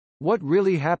What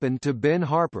really happened to Ben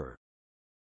Harper?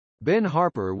 Ben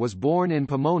Harper was born in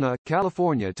Pomona,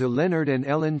 California to Leonard and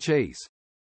Ellen Chase.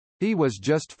 He was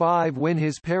just 5 when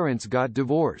his parents got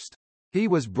divorced. He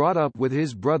was brought up with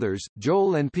his brothers,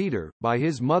 Joel and Peter, by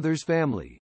his mother's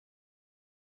family.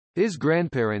 His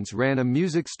grandparents ran a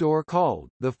music store called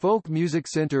the Folk Music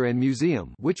Center and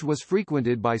Museum, which was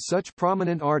frequented by such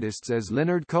prominent artists as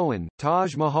Leonard Cohen,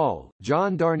 Taj Mahal,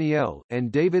 John Darnielle,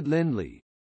 and David Lindley.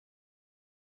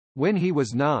 When he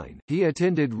was 9, he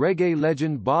attended reggae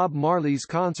legend Bob Marley's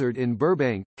concert in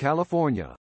Burbank,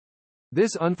 California.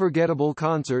 This unforgettable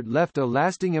concert left a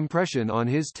lasting impression on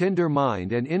his tender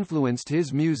mind and influenced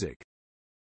his music.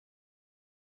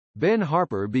 Ben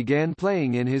Harper began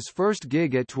playing in his first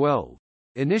gig at 12.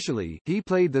 Initially, he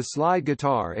played the slide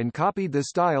guitar and copied the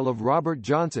style of Robert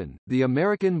Johnson, the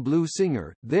American blues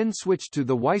singer, then switched to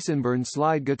the Weissenborn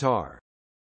slide guitar.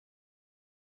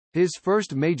 His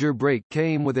first major break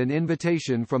came with an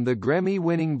invitation from the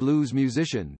Grammy-winning blues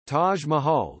musician, Taj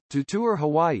Mahal, to tour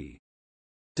Hawaii.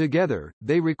 Together,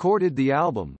 they recorded the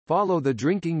album, Follow the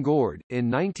Drinking Gourd,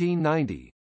 in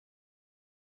 1990.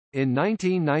 In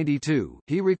 1992,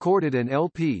 he recorded an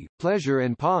LP, Pleasure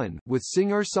and Pain, with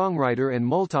singer-songwriter and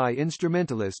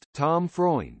multi-instrumentalist, Tom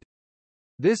Freund.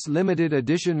 This limited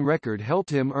edition record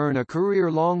helped him earn a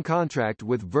career-long contract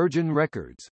with Virgin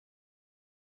Records.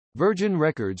 Virgin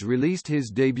Records released his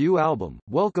debut album,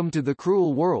 Welcome to the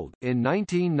Cruel World, in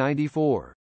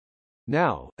 1994.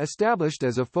 Now, established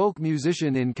as a folk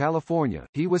musician in California,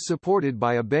 he was supported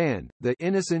by a band, the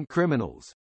Innocent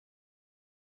Criminals.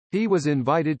 He was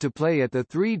invited to play at the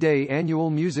 3-day annual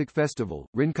music festival,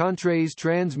 Rencontres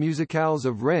Transmusicales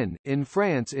of Rennes, in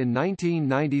France in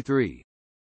 1993.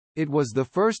 It was the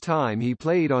first time he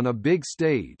played on a big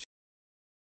stage.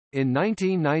 In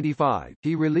 1995,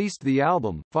 he released the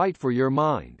album, Fight for Your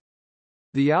Mind.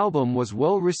 The album was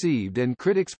well received and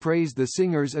critics praised the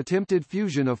singer's attempted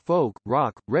fusion of folk,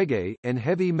 rock, reggae, and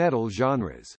heavy metal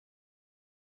genres.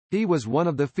 He was one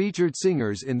of the featured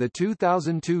singers in the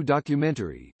 2002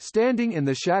 documentary, Standing in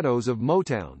the Shadows of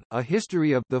Motown, A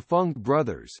History of the Funk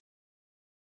Brothers.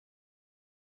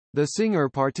 The singer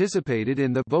participated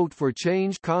in the Vote for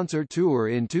Change concert tour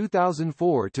in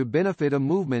 2004 to benefit a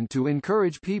movement to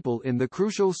encourage people in the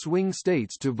crucial swing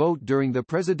states to vote during the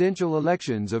presidential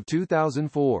elections of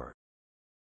 2004.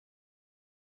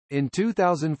 In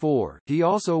 2004, he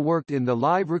also worked in the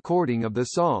live recording of the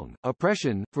song,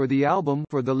 Oppression, for the album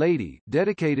For the Lady,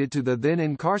 dedicated to the then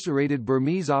incarcerated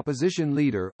Burmese opposition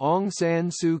leader, Aung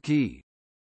San Suu Kyi.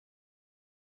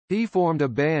 He formed a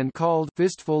band called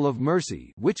Fistful of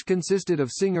Mercy, which consisted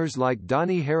of singers like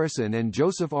Donnie Harrison and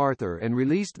Joseph Arthur, and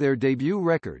released their debut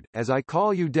record, As I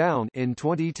Call You Down, in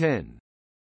 2010.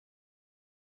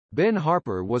 Ben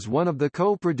Harper was one of the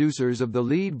co-producers of the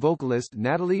lead vocalist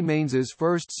Natalie Mains's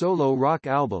first solo rock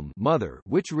album, Mother,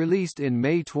 which released in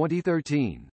May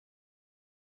 2013.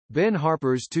 Ben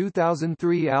Harper's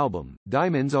 2003 album,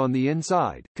 Diamonds on the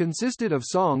Inside, consisted of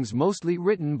songs mostly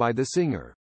written by the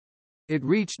singer. It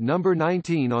reached number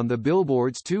 19 on the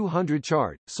Billboard's 200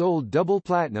 chart, sold double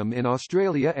platinum in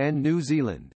Australia and New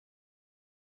Zealand.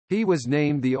 He was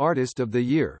named the Artist of the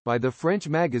Year by the French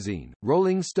magazine,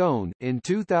 Rolling Stone, in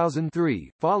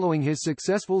 2003, following his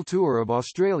successful tour of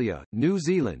Australia, New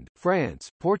Zealand, France,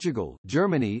 Portugal,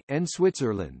 Germany, and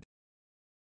Switzerland.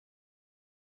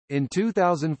 In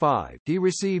 2005, he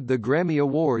received the Grammy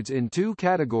Awards in 2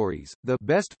 categories, the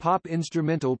Best Pop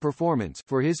Instrumental Performance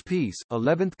for his piece,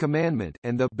 11th Commandment,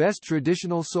 and the Best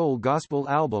Traditional Soul Gospel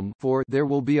Album for There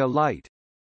Will Be a Light.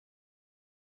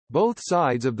 Both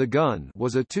Sides of the Gun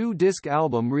was a 2-disc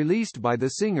album released by the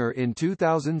singer in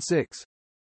 2006.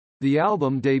 The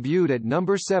album debuted at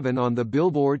number 7 on the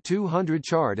Billboard 200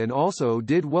 chart and also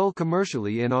did well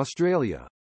commercially in Australia.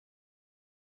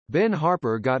 Ben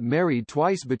Harper got married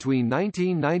twice between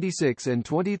 1996 and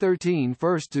 2013,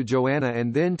 first to Joanna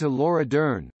and then to Laura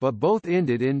Dern, but both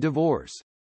ended in divorce.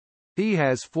 He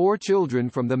has 4 children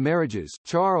from the marriages,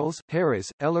 Charles, Harris,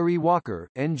 Ellery Walker,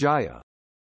 and Jaya.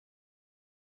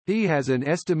 He has an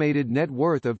estimated net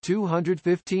worth of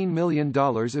 $215 million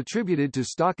attributed to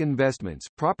stock investments,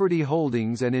 property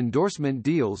holdings and endorsement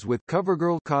deals with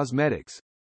CoverGirl Cosmetics.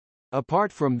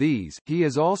 Apart from these, he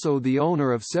is also the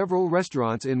owner of several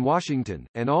restaurants in Washington,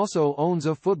 and also owns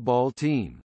a football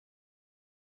team.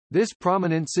 This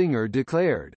prominent singer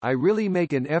declared, "I really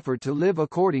make an effort to live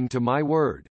according to my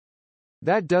word.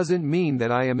 That doesn't mean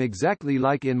that I am exactly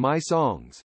like in my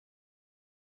songs."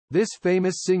 This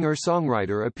famous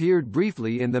singer-songwriter appeared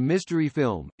briefly in the mystery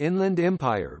film, Inland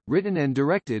Empire, written and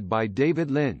directed by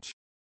David Lynch.